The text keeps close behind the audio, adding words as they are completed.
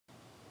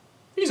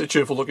a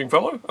cheerful looking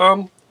fellow.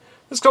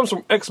 This comes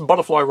from X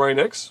Butterfly Rain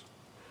X.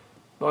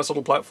 Nice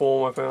little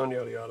platform I found,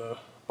 yada yada.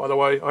 By the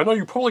way, I know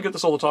you probably get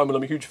this all the time and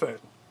I'm a huge fan.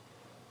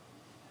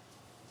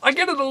 I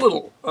get it a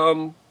little.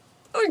 I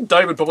think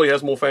David probably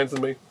has more fans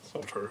than me. It's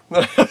not true.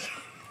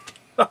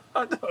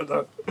 I don't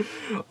know.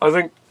 I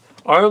think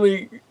I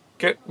only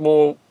get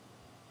more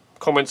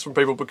comments from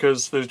people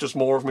because there's just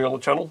more of me on the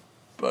channel.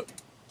 But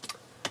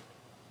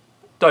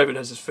David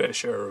has his fair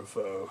share of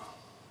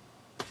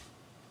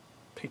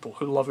people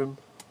who love him.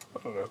 I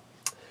don't know.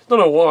 Don't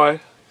know why.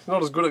 He's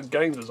not as good at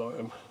games as I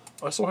am.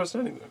 I saw her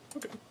standing there.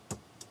 Okay.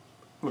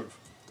 Move.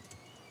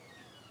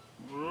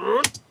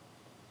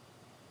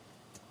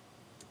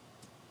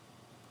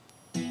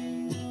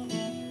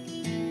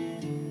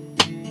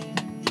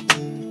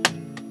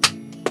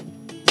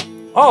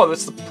 Oh,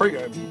 that's the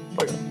pre-game.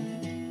 Okay.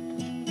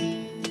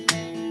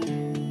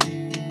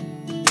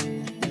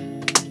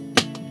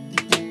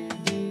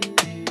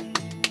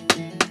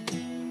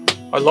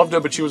 I loved her,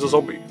 but she was a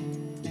zombie.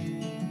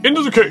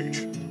 Into the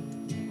cage.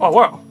 Oh,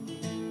 wow.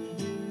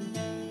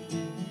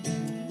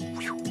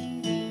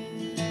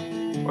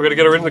 I gotta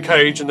get her in the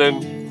cage and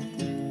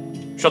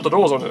then shut the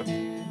doors on her.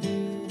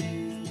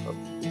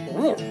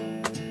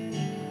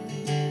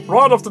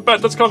 Right off the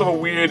bat, that's kind of a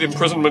weird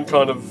imprisonment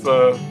kind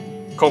of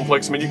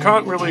complex. I mean, you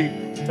can't really,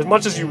 as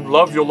much as you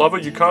love your lover,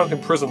 you can't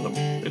imprison them.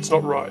 It's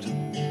not right.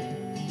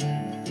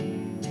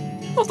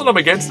 Not that I'm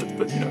against it,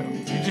 but you know,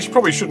 you just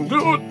probably shouldn't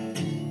do it.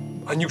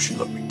 I knew she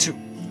loved me too,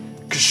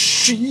 'cause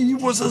she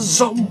was a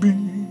zombie.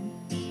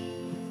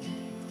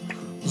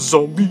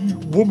 Zombie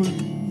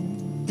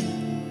woman.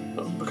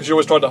 Oh, because she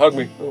always tried to hug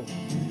me. Oh.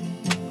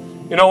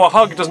 You know, a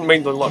hug doesn't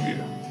mean they love you.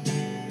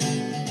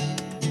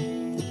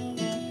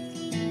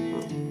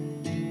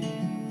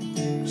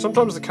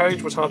 Sometimes the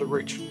cage was hard to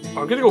reach.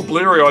 I'm getting all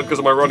bleary-eyed because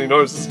of my runny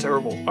nose. This is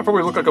terrible. I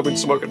probably look like I've been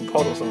smoking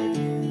pot or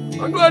something.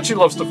 I'm glad she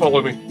loves to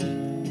follow me.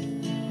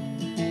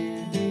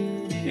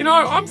 You know,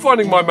 I'm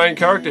finding my main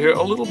character here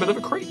a little bit of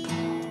a creep.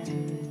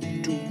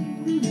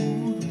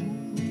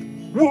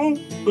 Whoa,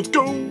 let's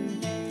go!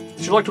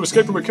 She'd like to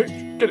escape from her cage.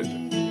 Get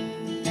in there.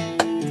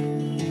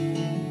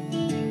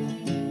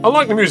 I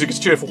like the music, it's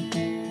cheerful.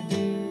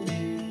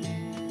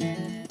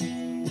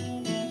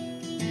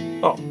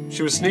 Oh,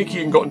 she was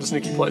sneaky and got into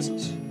sneaky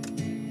places.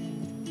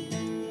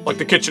 Like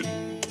the kitchen.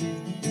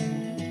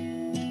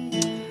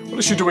 What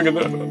is she doing in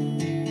there,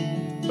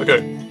 man?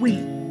 Okay,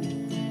 wee.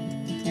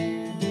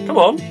 Come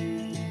on.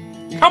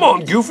 Come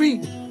on,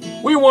 Goofy!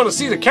 We want to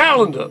see the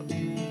calendar!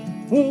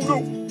 Oh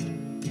no!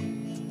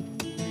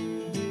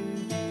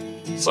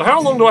 So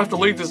how long do I have to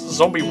leave this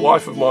zombie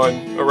wife of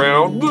mine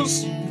around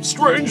this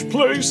strange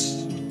place?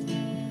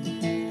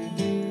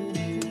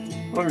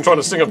 I'm not even trying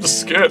to sing, I'm just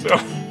scared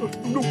now.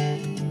 No.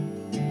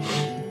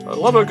 I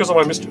love her because of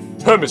my mischief.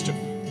 Her mischief.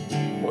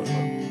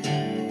 Whatever.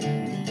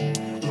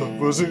 Love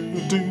was in a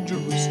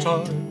dangerous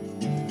time.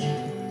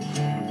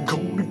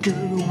 Gonna get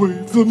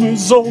away from the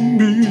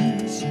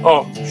zombies.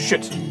 Oh,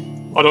 shit.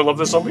 I don't love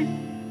this zombie.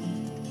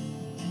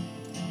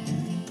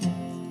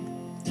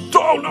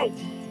 Oh, no!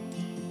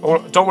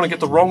 I don't want to get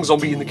the wrong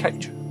zombie in the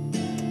cage.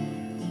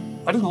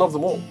 I didn't love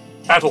them all.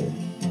 At all.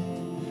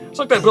 It's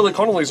like that Billy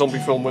Connolly zombie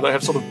film where they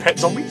have sort of pet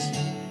zombies.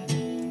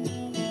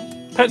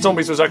 Pet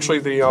Zombies was actually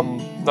the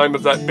name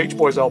of that Beach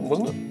Boys album,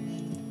 wasn't it?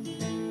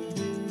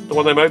 The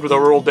one they made where they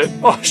were all dead.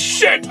 Oh,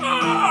 shit!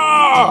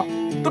 Ah!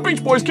 The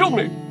Beach Boys killed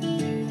me!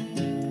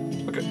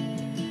 Okay.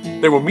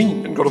 They were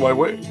mean and got in my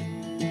way.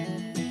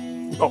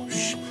 Oh,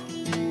 shit.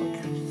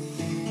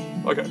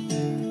 Okay.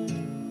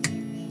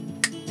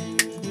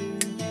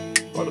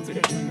 Right at the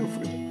edge.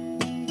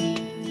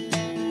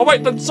 Oh,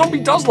 wait, the zombie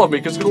does love me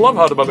because it's got a love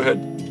heart above her head.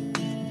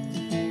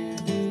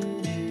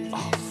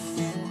 Oh,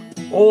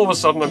 all of a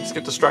sudden, I just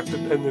get distracted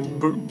and then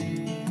boom.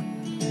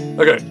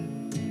 Okay.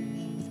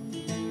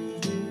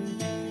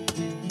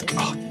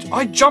 Oh,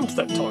 I jumped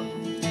that time.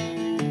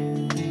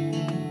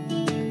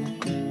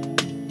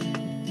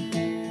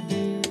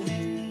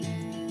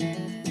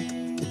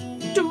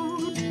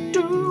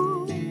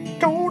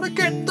 Gonna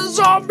get the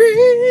zombies.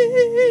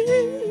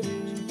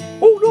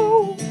 Oh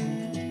no.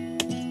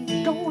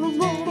 Gonna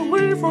run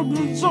away from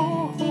the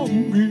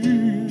zombies.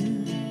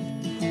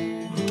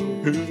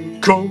 Here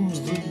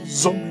comes the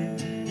zombie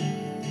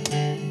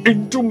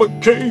into my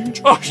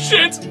cage. Oh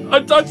shit!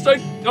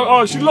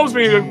 Oh, she loves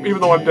me even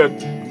though I'm dead.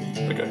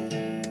 Okay.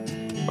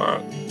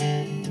 Alright.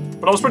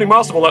 But I was pretty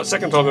masterful that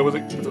second time there with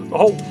the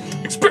whole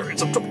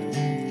experience of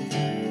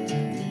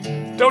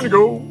down you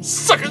go,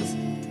 suckers!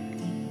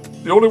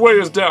 The only way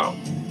is down.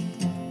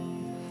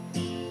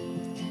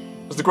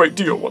 As the great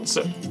Dio once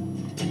said.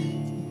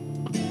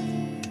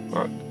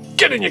 Alright.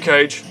 Get in your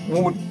cage,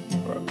 woman.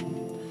 Alright.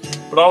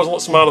 But I was a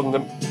lot smarter than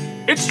them.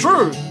 It's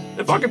true!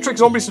 If I can trick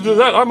zombies to do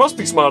that, I must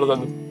be smarter than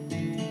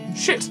them.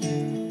 Shit.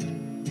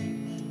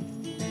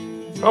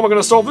 How am I going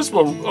to solve this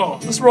problem? Oh,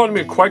 this reminded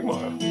me of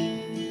Quagmire.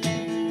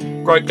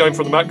 Great game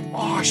for the Mac. Oh,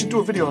 I should do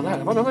a video on that.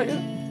 Have I done that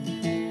yet?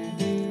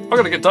 I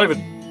gotta get David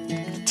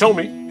to tell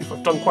me if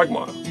I've done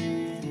Quagmire.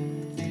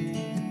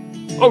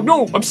 Oh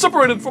no! I'm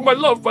separated from my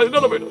love by an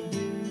elevator!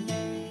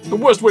 The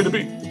worst way to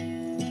be.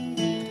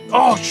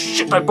 Oh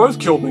shit, they both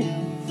killed me.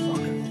 Fuck.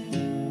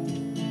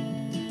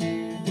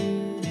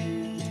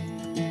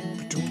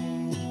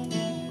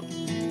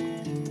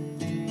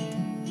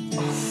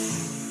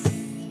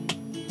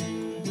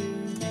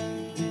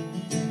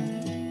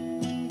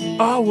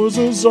 I was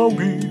a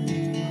zombie,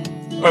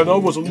 and I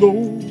was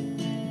alone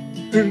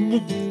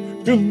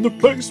in the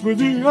place with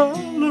the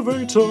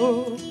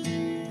elevator,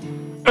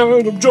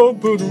 and I'm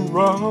jumping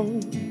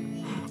around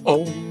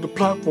on the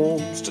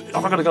platforms.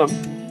 Have I got a gun?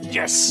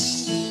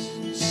 Yes.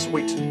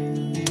 Sweet.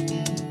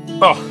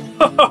 Oh,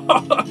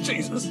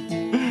 Jesus.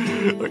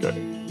 Okay.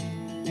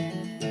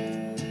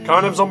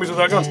 Can't have zombies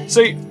without guns.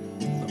 See,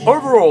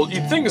 overall,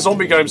 you'd think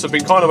zombie games have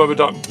been kind of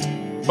overdone,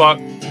 but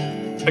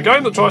a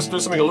game that tries to do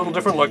something a little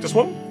different like this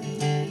one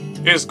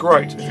is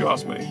great, if you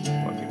ask me.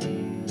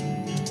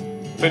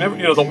 I mean,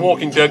 you know, the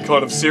Walking Dead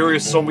kind of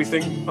serious zombie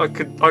thing, I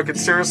could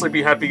seriously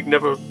be happy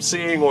never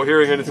seeing or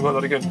hearing anything like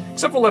that again.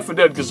 Except for Left 4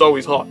 Dead, because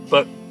Zoe's hot,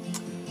 but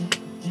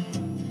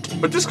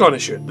this kind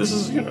of shit, this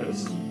is, you know,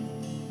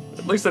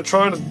 at least they're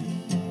trying to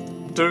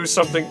do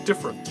something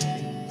different.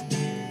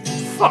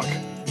 Fuck.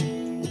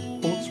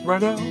 Bullets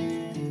right out,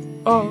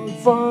 I'll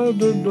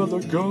find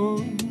another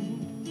gun.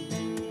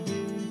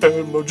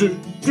 And my jib,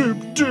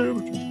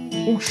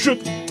 oh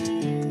shit.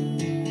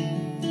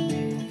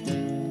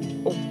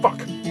 Oh fuck.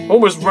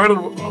 Almost ran out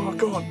of, oh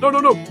god,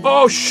 no.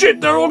 Oh shit,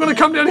 they're all gonna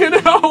come down here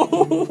now.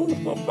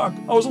 Oh fuck,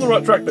 I was on the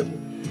right track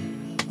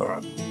then.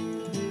 Alright.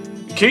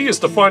 The key is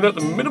to find out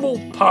the minimal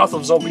path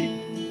of zombie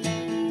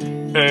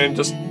and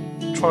just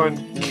try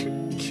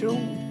and kill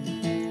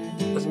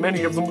as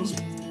many of them as...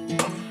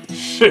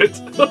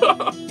 Shit.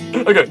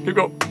 Okay, keep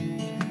going.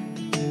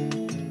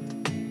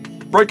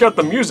 Break out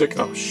the music.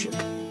 Oh shit.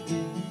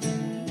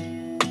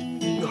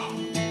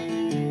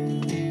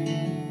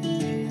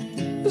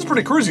 This is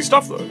pretty cruisy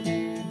stuff though,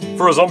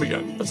 for a zombie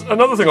game. That's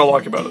another thing I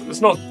like about it.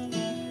 It's not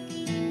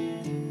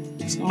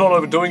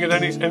overdoing it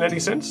in any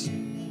sense.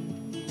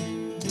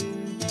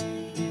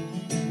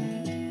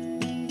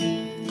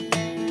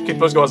 Keep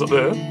those guys up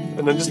there,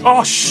 and then just...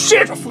 Oh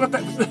shit! I forgot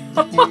that.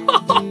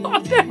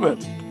 Damn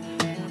it.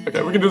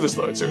 Okay, we can do this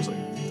though, seriously.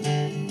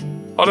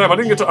 Oh damn, I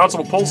didn't get to answer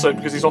what Paul said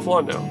because he's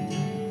offline now.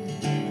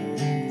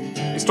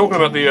 He's talking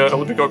about the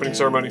Olympic opening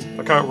ceremony.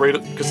 I can't read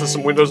it because there's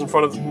some windows in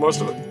front of most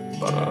of it,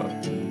 but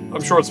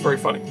I'm sure it's very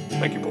funny.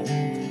 Thank you, Paul.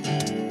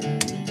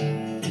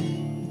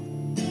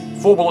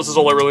 4 bullets is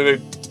all I really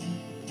need.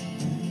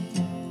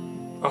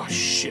 Oh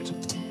shit.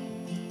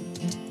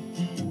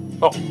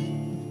 Oh.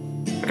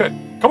 Okay,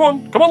 come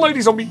on,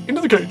 lady zombie,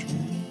 into the cage.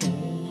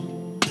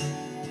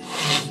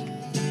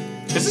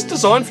 Is this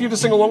designed for you to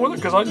sing along with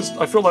it? Because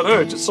I feel that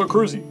urge, it's so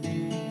cruisy.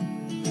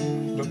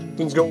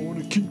 Nothing's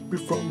gonna keep me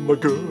from my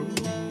girl.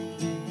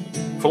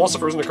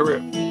 Philosopher isn't a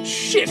career.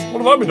 Shit,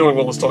 what have I been doing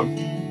all this time?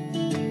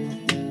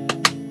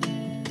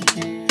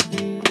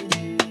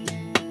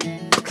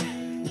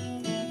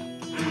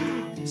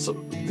 So,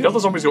 the other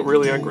zombies got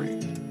really angry.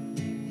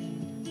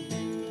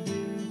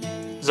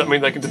 Does that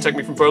mean they can detect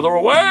me from further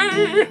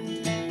away?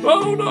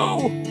 Oh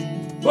no!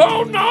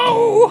 Oh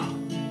no!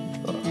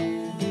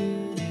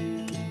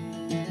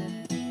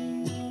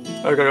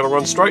 Okay, I gotta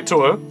run straight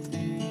to her.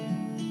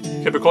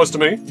 Keep her close to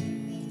me.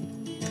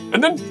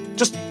 And then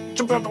just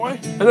jump out the way.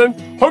 And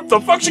then hope the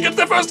fuck she gets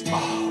there first!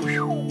 Oh,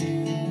 whew.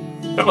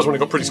 That was when it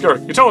got pretty scary.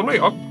 You're telling me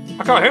I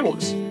can't handle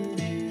this.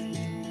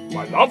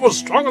 My love was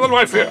stronger than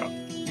my fear.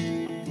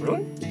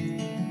 Really?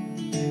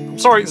 I'm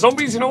sorry,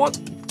 zombies, you know what?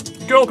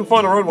 Girl can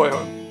find her own way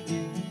home.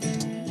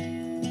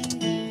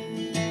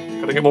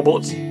 Gotta get more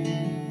bullets.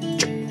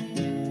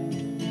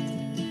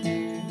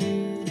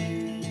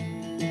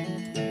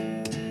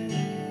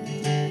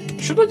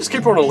 Should I just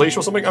keep her on a leash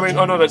or something? I mean,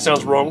 I know that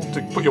sounds wrong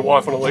to put your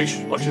wife on a leash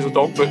like she's a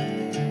dog, but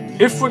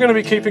if we're going to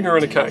be keeping her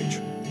in a cage,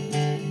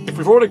 if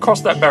we've already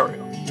crossed that barrier,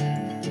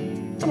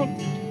 come on,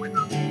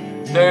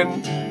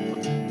 then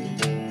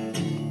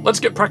let's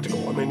get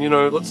practical. I mean, you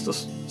know, let's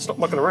just stop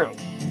mucking around.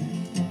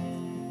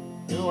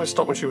 You always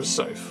stopped when she was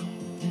safe.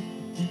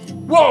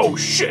 Whoa,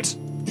 shit!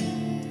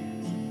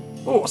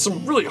 Oh,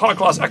 some really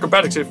high-class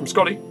acrobatics here from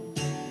Scotty.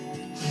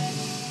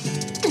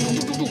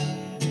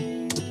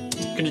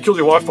 Can you kill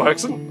your wife by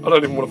accident? I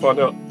don't even want to find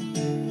out.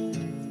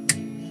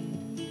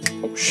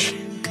 Oh, shit.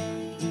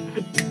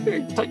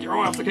 Take your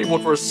eye off the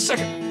keyboard for a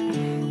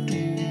second.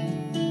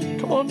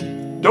 Come on.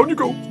 Down you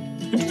go.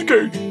 Into the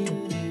cage.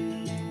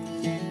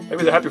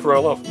 Maybe they're happy for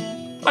our love.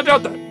 I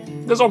doubt that.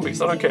 They're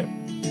zombies. I don't care.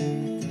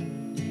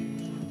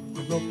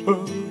 I loved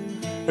her,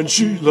 and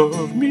she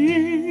loved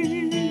me.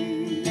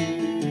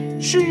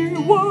 She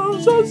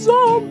was a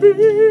zombie.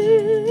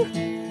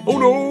 Oh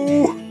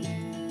no.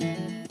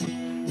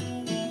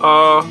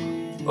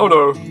 Oh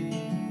no.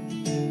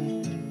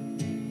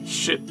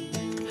 Shit.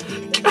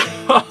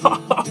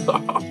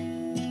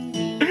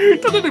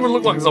 It doesn't even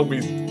look like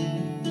zombies.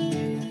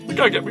 They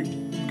can't get me.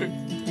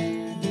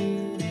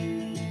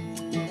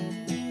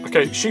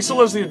 Okay, she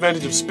still has the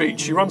advantage of speed.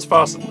 She runs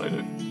faster than they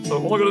do.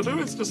 So all I gotta do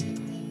is just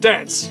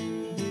dance.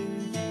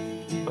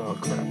 Oh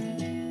crap.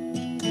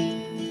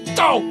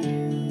 Oh!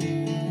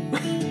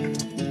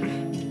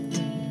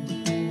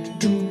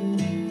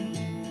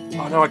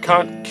 no, I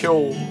can't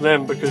kill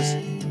them because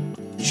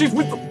she's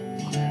with them.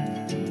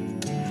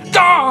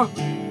 Ah!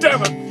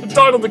 Damn it! I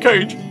died on the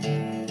cage.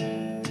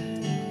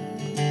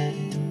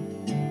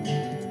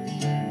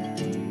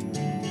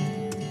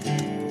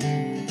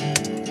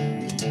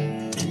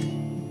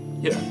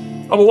 Yeah.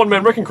 I'm a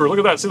one-man wrecking crew. Look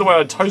at that. See the way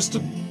I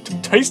toasted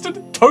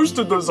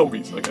those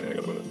zombies. Okay, I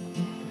got a minute.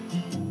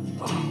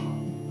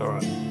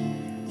 Alright.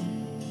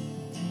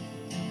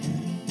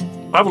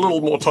 I have a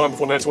little more time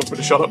before Nancy wants me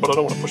to shut up, but I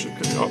don't want to push it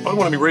because I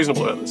want to be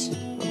reasonable about this. You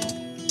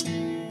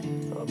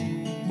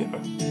know.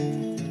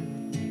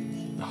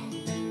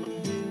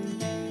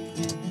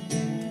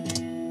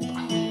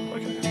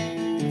 Okay.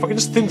 If I can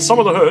just thin some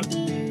of the herd.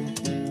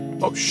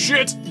 Oh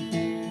shit!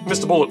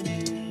 Missed a bullet.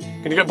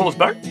 Can you get bullets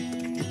back?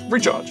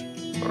 Recharge.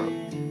 Alright.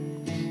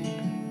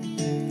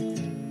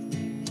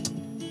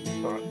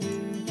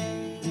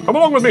 Alright. Come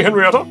along with me,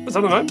 Henrietta. Is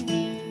that her name?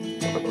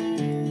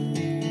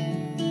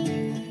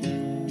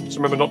 Just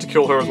remember not to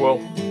kill her as well.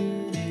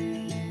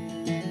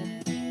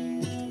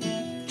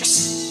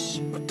 Yes!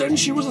 But then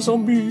she was a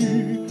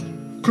zombie.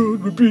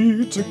 Could we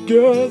be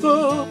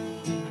together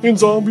in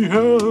zombie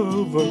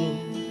heaven?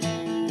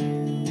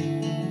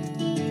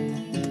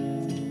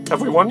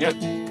 Have we won yet?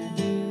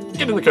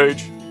 Get in the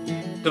cage.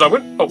 Did I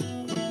win? Oh.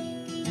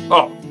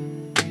 Oh.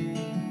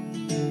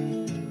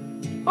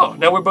 Oh,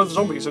 now we're both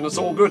zombies and it's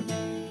all good.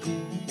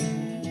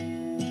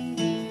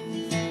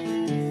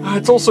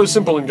 It's all so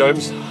simple in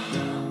games.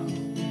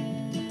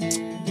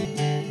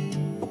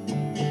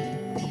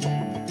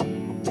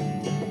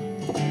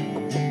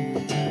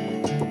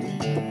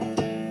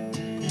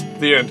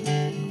 The end.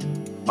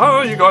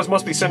 Oh, you guys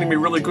must be sending me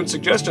really good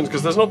suggestions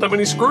because there's not that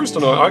many screws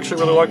tonight. I actually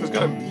really like this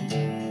game.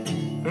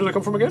 Where did they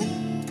come from again?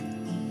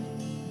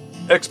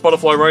 X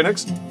Butterfly Rain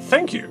X.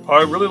 Thank you.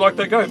 I really like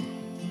that game.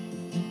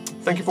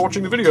 Thank you for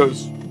watching the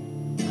videos.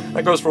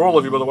 That goes for all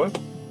of you, by the way.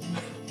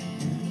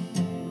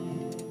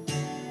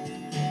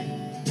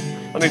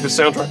 I need the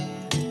soundtrack.